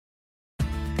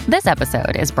This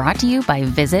episode is brought to you by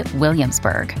Visit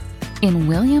Williamsburg. In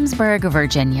Williamsburg,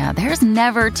 Virginia, there's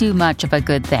never too much of a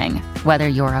good thing. Whether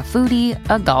you're a foodie,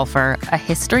 a golfer, a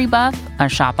history buff, a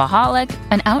shopaholic,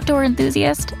 an outdoor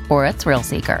enthusiast, or a thrill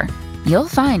seeker, you'll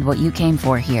find what you came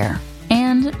for here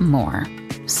and more.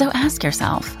 So ask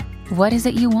yourself, what is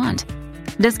it you want?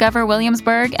 Discover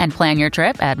Williamsburg and plan your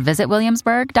trip at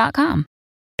visitwilliamsburg.com.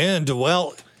 And,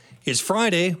 well, it's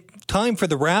Friday, time for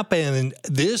the wrap, and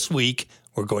this week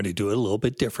we're going to do it a little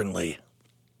bit differently.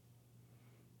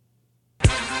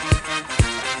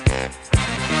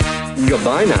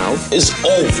 Goodbye now is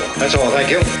over. That's all, thank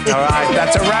you. All right,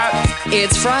 that's a wrap.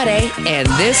 It's Friday, and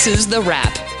this is The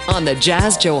Wrap on the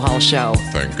Jazz Johal Show.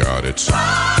 Thank God it's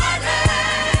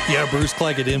Yeah, Bruce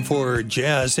Claggett in for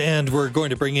Jazz, and we're going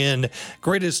to bring in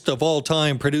greatest of all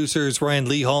time producers Ryan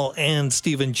Lehal and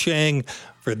Stephen Chang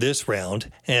for this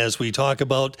round as we talk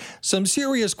about some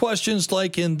serious questions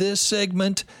like in this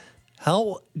segment,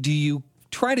 how do you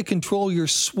try to control your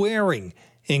swearing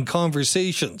in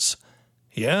conversations?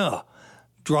 Yeah.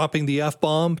 Dropping the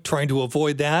F-bomb, trying to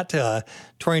avoid that,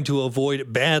 trying to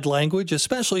avoid bad language,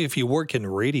 especially if you work in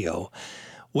radio.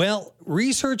 Well,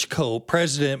 Research Co.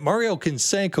 President Mario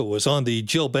Canseco was on the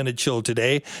Jill Bennett Show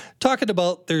today talking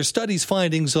about their study's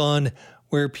findings on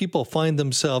where people find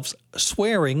themselves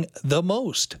swearing the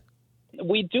most.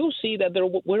 We do see that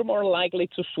we're more likely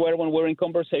to swear when we're in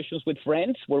conversations with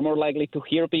friends. We're more likely to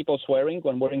hear people swearing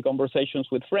when we're in conversations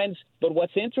with friends. But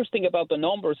what's interesting about the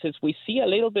numbers is we see a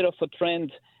little bit of a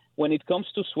trend when it comes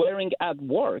to swearing at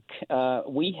work.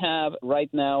 We have right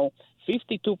now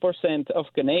 52% of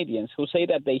Canadians who say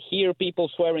that they hear people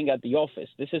swearing at the office.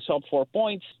 This is up 4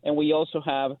 points. And we also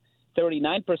have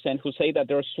 39% who say that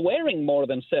they're swearing more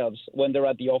themselves when they're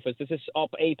at the office. This is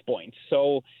up 8 points.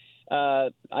 So I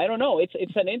don't know.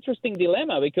 It's an interesting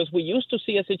dilemma because we used to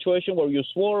see a situation where you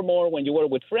swore more when you were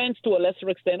with friends, to a lesser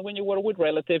extent when you were with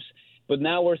relatives. But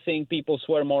now we're seeing people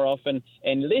swear more often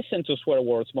and listen to swear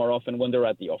words more often when they're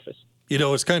at the office. You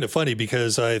know, it's kind of funny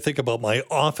because I think about my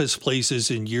office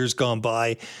places in years gone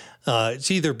by.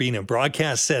 It's either been in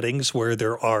broadcast settings where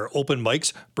there are open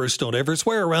mics. Bruce, don't ever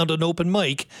swear around an open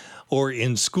mic. Or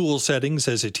in school settings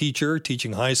as a teacher,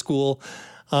 teaching high school.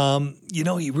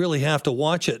 You really have to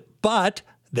watch it. But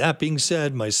that being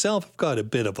said, myself, I've got a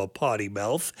bit of a potty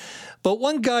mouth. But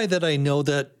one guy that I know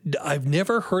that I've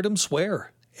never heard him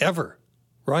swear, ever.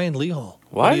 Ryan Lehal.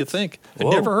 What do you think? I've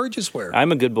never heard you swear.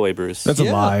 I'm a good boy, Bruce. That's a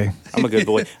lie. I'm a good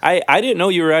boy. I didn't know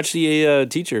you were actually a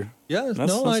teacher. Yeah,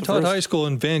 I taught high school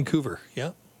in Vancouver.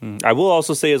 Yeah. I will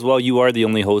also say as well, you are the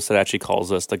only host that actually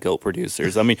calls us the GOAT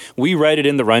producers. I mean, we write it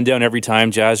in the rundown every time.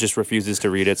 Jazz just refuses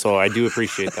to read it, so I do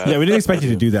appreciate that. Yeah, we didn't expect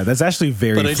you to do that. That's actually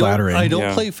very flattering. I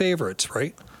don't play favorites,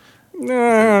 right?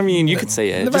 I mean, you could say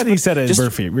it. The fact that you said it is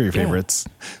your favorites.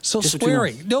 So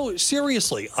swearing. No,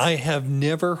 seriously, I have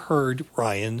never heard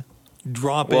Ryan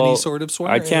drop any sort of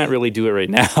swearing. I can't really do it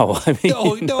right now. I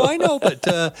mean, no, I know,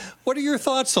 but what are your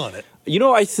thoughts on it? You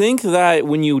know, I think that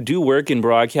when you do work in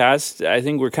broadcast, I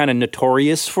think we're kind of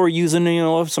notorious for using,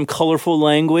 some colorful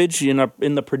language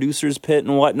in the producer's pit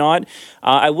and whatnot.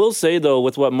 I will say, though,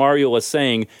 with what Mario was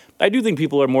saying, I do think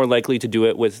people are more likely to do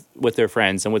it with their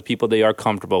friends and with people they are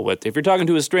comfortable with. If you're talking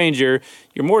to a stranger,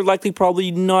 you're more likely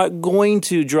probably not going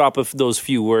to drop those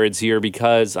few words here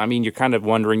because, I mean, you're kind of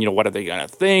wondering, what are they going to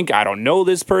think? I don't know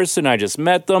this person. I just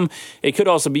met them. It could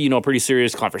also be, a pretty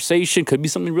serious conversation. Could be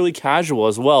something really casual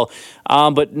as well.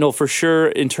 But no, for sure,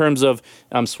 in terms of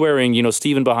swearing,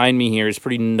 Steven behind me here is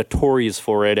pretty notorious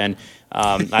for it. And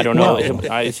I don't know.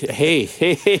 Hey.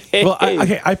 Well,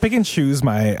 I pick and choose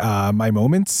my my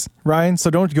moments, Ryan. So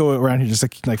don't go around here just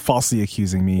like falsely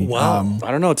accusing me. Wow.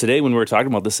 I don't know. Today when we were talking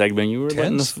about the segment, you were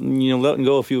letting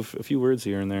go a few words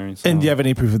here and there. So. And do you have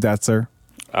any proof of that, sir?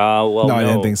 No, I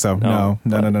didn't think so. No.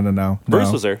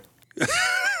 Bruce was there.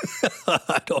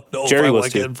 I don't know Jerry if I was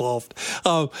want to get involved.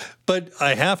 But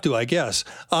I have to, I guess.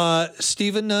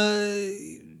 Stephen,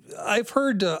 I've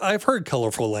heard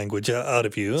colorful language out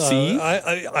of you. See?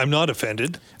 I'm not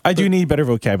offended. I do need better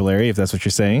vocabulary, if that's what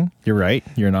you're saying. You're right.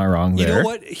 You're not wrong there. You know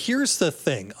what? Here's the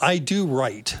thing. I do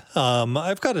write.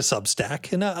 I've got a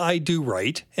Substack, and I do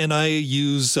write, and I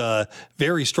use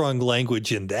very strong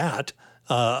language in that.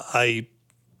 I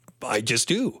just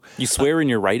do. You swear in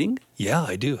your writing? Yeah,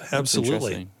 I do.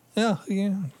 Absolutely. Yeah.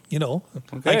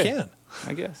 Okay. I can.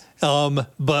 I guess.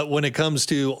 But when it comes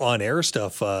to on-air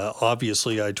stuff,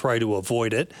 obviously I try to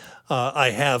avoid it.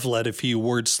 I have let a few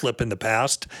words slip in the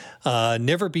past,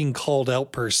 never being called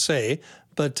out per se.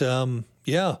 But,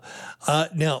 yeah.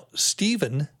 Now,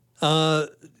 Stephen,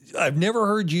 I've never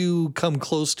heard you come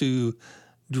close to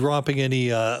dropping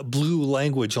any blue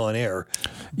language on air.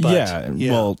 But,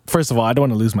 Well, first of all, I don't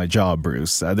want to lose my job,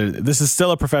 Bruce. This is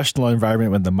still a professional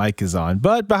environment when the mic is on.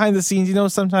 But behind the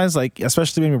scenes, sometimes, like,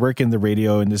 especially when we work in the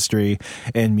radio industry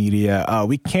and media,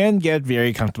 we can get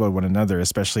very comfortable with one another,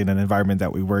 especially in an environment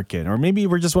that we work in. Or maybe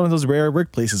we're just one of those rare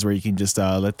workplaces where you can just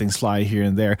let things fly here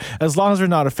and there, as long as we're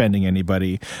not offending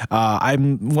anybody.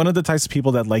 I'm one of the types of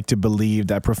people that like to believe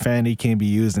that profanity can be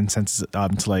used in sense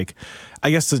to, like,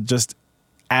 I guess to just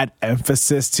add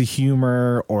emphasis to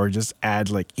humor or just add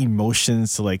like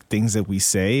emotions to like things that we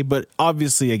say. But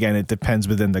obviously, again, it depends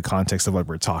within the context of what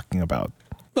we're talking about.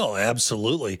 Well,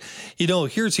 absolutely.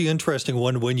 Here's the interesting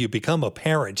one. When you become a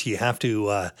parent, you have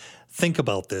to think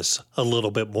about this a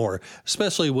little bit more,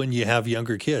 especially when you have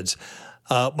younger kids.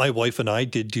 My wife and I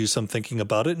did do some thinking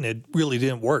about it, and it really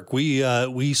didn't work.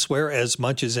 We swear as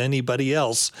much as anybody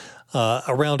else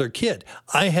around our kid.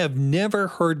 I have never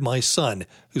heard my son,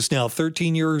 who's now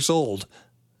 13 years old,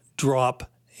 drop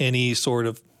any sort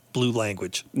of blue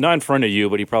language. Not in front of you,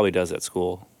 but he probably does at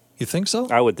school. You think so?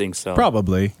 I would think so.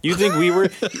 Probably. You think you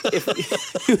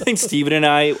think Steven and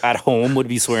I at home would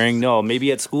be swearing? No,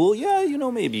 maybe at school? Yeah,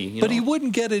 maybe. But he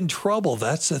wouldn't get in trouble.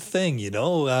 That's the thing,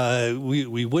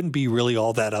 We wouldn't be really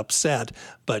all that upset.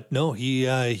 But no,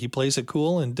 he plays it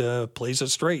cool and plays it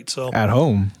straight. So at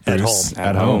home, Bruce.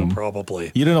 At home,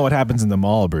 probably. You don't know what happens in the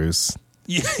mall, Bruce.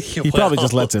 Yeah, he probably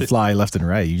just lets it fly left and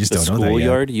right. You just don't know that yet.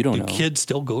 Schoolyard? You don't know. Do kids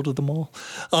still go to the mall?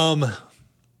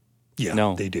 Yeah,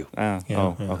 no. They do. Okay.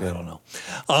 I don't know.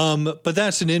 But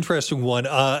that's an interesting one.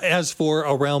 As for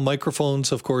around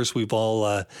microphones, of course, we've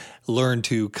all learned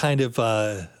to kind of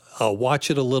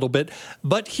watch it a little bit.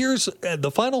 But here's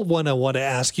the final one I want to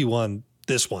ask you on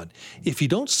this one. If you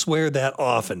don't swear that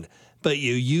often, but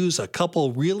you use a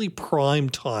couple really prime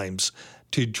times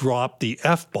to drop the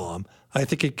F-bomb, I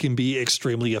think it can be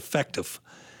extremely effective.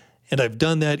 And I've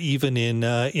done that even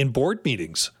in board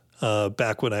meetings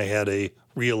back when I had a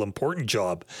real important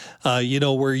job,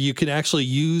 where you can actually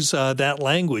use that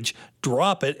language,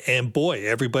 drop it, and boy,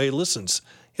 everybody listens.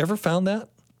 Ever found that?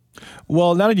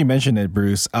 Well, now that you mention it,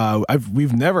 Bruce,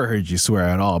 we've never heard you swear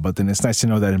at all, but then it's nice to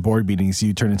know that in board meetings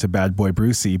you turn into bad boy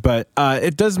Brucey. But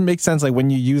it does make sense, like when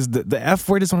you use the F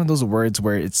word is one of those words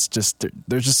where it's just,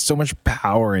 there's just so much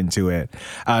power into it,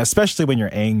 especially when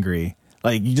you're angry.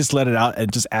 Like you just let it out and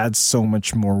it just adds so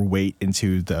much more weight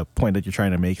into the point that you're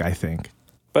trying to make, I think.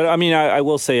 But, I mean, I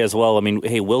will say as well,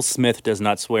 hey, Will Smith does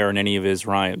not swear in any of his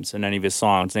rhymes, in any of his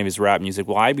songs, any of his rap music.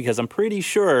 Why? Because I'm pretty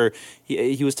sure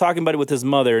he was talking about it with his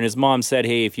mother, and his mom said,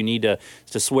 hey, if you need to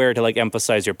swear to, like,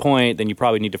 emphasize your point, then you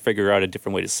probably need to figure out a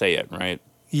different way to say it, right?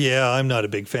 Yeah, I'm not a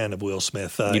big fan of Will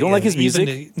Smith. You don't like his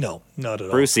music? No, not at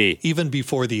all. Brucey. Even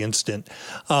before the incident.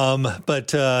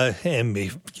 And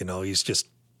me, he's just,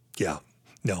 yeah,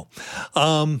 no.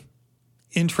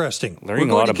 Interesting. Learning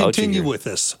a lot about you. We're going to continue with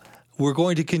this. We're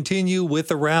going to continue with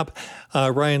the rap.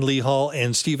 Ryan Lee Hall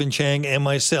and Steven Chang and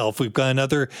myself. We've got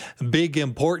another big,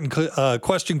 important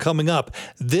question coming up.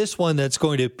 This one that's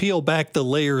going to peel back the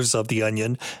layers of the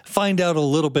onion, find out a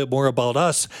little bit more about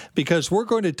us, because we're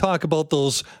going to talk about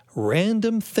those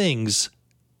random things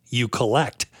you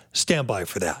collect. Stand by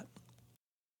for that.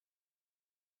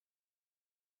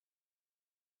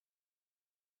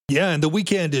 Yeah, and the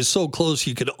weekend is so close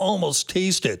you could almost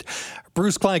taste it.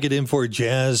 Bruce Claggett in for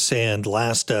Jazz, and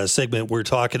last segment we're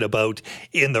talking about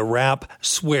in the rap,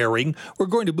 swearing. We're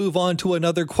going to move on to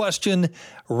another question,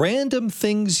 random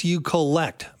things you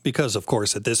collect. Because, of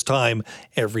course, at this time,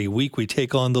 every week we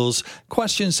take on those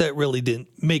questions that really didn't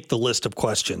make the list of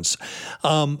questions.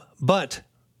 But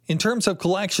in terms of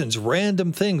collections,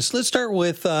 random things, let's start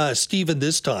with Steven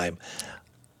this time.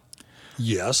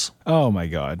 Yes. Oh, my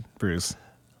God, Bruce.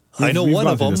 I know one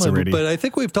of them, but I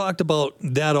think we've talked about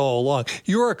that all along.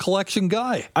 You're a collection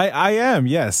guy. I am,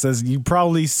 yes. As you've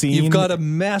probably seen. You've got a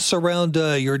mess around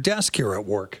your desk here at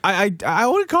work. I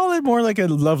would call it more like a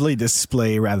lovely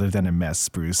display rather than a mess,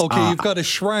 Bruce. Okay, you've got a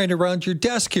shrine around your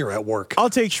desk here at work. I'll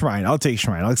take shrine. I'll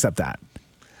accept that.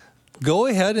 Go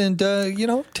ahead and,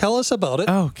 tell us about it.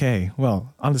 Okay.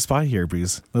 Well, on the spot here,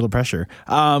 Bruce. Little pressure.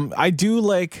 I do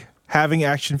like having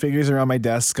action figures around my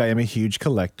desk. I am a huge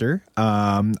collector.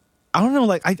 I don't know,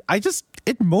 like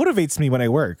it motivates me when I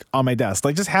work on my desk.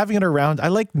 Like just having it around, I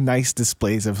like nice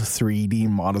displays of 3D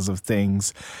models of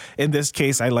things. In this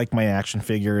case, I like my action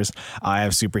figures. I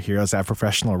have superheroes, I have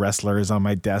professional wrestlers on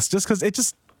my desk just because it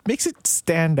just makes it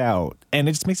stand out and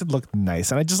it just makes it look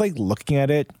nice. And I just like looking at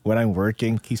it when I'm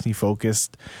working, keeps me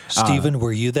focused. Steven,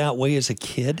 were you that way as a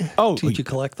kid? Oh, did you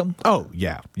collect them? Oh,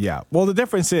 yeah. Well, the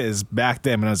difference is back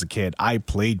then when I was a kid, I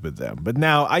played with them, but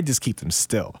now I just keep them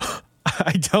still.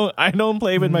 I don't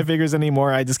play with my figures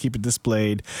anymore. I just keep it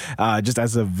displayed just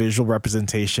as a visual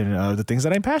representation of the things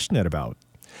that I'm passionate about.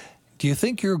 Do you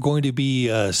think you're going to be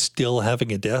still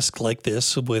having a desk like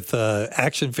this with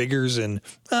action figures in,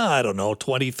 I don't know,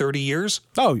 20, 30 years?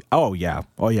 Oh yeah.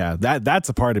 That's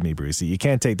a part of me, Brucey. You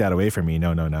can't take that away from me.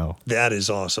 No. That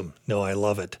is awesome. No, I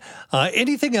love it.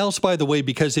 Anything else, by the way,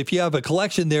 because if you have a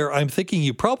collection there, I'm thinking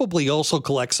you probably also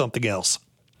collect something else.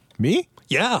 Me?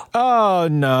 Yeah. Oh,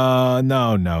 no.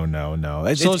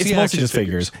 It's So it's the mostly action just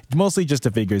figures. Mostly just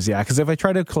the figures, yeah. Because if I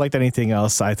try to collect anything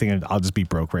else, I think I'll just be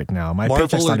broke right now. My Marvel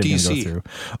paycheck's or not even DC? going to go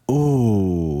through.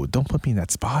 Ooh, don't put me in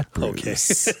that spot,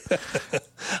 Bruce. Okay.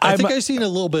 I think I've seen a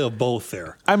little bit of both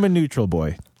there. I'm a neutral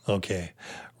boy. Okay.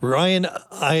 Ryan,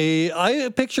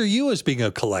 I picture you as being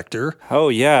a collector. Oh,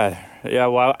 yeah. Yeah,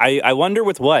 well, I wonder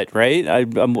with what, right?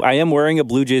 I am wearing a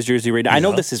Blue Jays jersey right now. I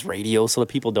know this is radio, so the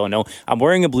people don't know. I'm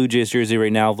wearing a Blue Jays jersey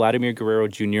right now. Vladimir Guerrero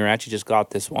Jr. actually just got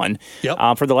this one.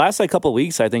 Yep. For the last couple of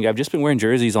weeks, I think I've just been wearing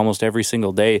jerseys almost every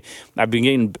single day. I've been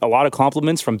getting a lot of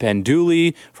compliments from Ben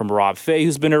Dooley, from Rob Fay,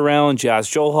 who's been around. Jazz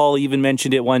Johal even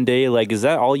mentioned it one day. Like, is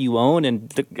that all you own? And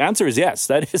the answer is yes.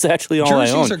 That is actually all I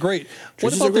own. Jerseys are great.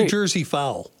 What about the Jersey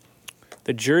Foul?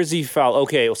 The Jersey Foul.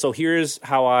 Okay, so here's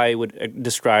how I would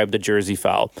describe the Jersey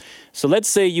Foul. So let's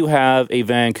say you have a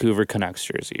Vancouver Canucks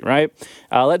jersey, right?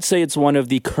 Let's say it's one of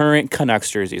the current Canucks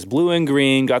jerseys. Blue and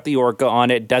green, got the Orca on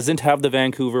it, doesn't have the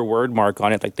Vancouver word mark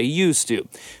on it like they used to.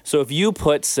 So if you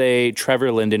put, say,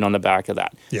 Trevor Linden on the back of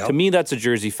that, to me that's a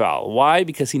Jersey Foul. Why?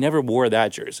 Because he never wore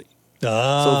that jersey.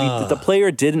 So if the player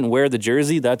didn't wear the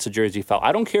jersey, that's a Jersey Foul.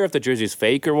 I don't care if the jersey is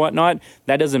fake or whatnot.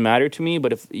 That doesn't matter to me.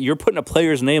 But if you're putting a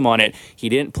player's name on it, he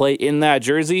didn't play in that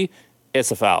jersey,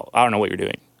 it's a foul. I don't know what you're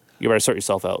doing. You better sort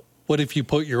yourself out. What if you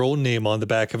put your own name on the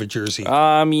back of a jersey?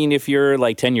 I mean, if you're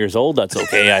like 10 years old, that's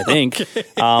okay, I think.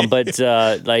 But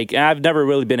I've never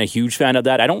really been a huge fan of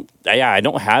that. I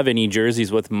don't have any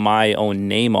jerseys with my own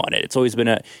name on it. It's always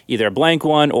been either a blank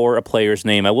one or a player's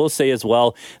name. I will say as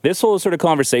well, this whole sort of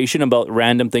conversation about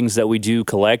random things that we do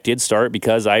collect did start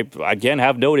because I, again,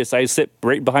 have noticed I sit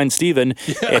right behind Steven.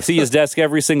 I see his desk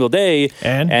every single day.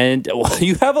 And well,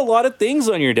 you have a lot of things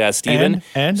on your desk, Steven.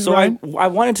 And so I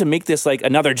wanted to make this like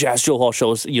another Jazz Joe Hall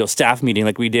show, staff meeting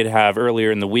like we did have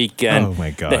earlier in the week. And oh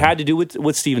my God. That had to do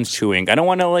with Steven's chewing. I don't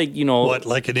want to What,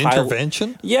 like an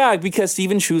intervention? Yeah, because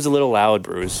Steven chews a little loud,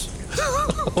 Bruce.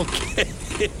 Okay.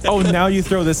 Oh, now you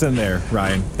throw this in there,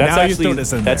 Ryan. That's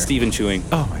That's Steven chewing.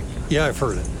 Oh my God. Yeah, I've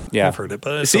heard it. Yeah. I've heard it,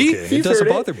 but it's See? okay. It doesn't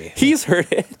bother me. He's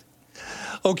heard it.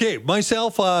 Okay,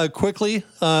 myself, quickly,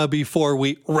 before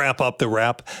we wrap up the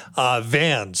wrap,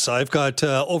 Vans. I've got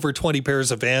over 20 pairs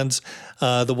of Vans.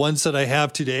 The ones that I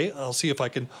have today, I'll see if I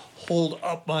can hold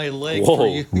up my leg for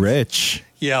you. Rich.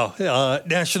 Yeah,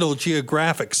 National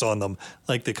Geographics on them,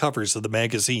 like the covers of the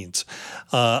magazines.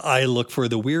 I look for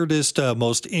the weirdest,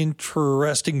 most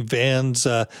interesting Vans.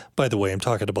 By the way, I'm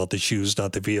talking about the shoes,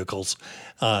 not the vehicles,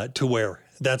 to wear.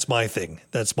 That's my thing.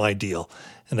 That's my deal.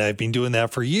 And I've been doing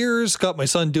that for years. Got my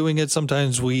son doing it.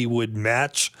 Sometimes we would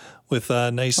match with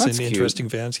nice That's and cute. interesting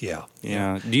Vans. Yeah.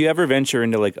 Do you ever venture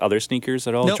into like other sneakers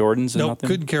at all? Nope, Jordans and nope, nothing?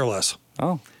 couldn't care less.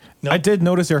 Oh. No. I did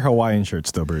notice your Hawaiian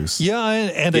shirts, though, Bruce. Yeah,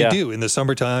 and Yeah. I do. In the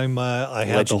summertime, I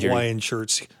have Legendary. the Hawaiian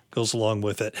shirts. Goes along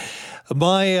with it.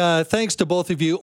 My thanks to both of you.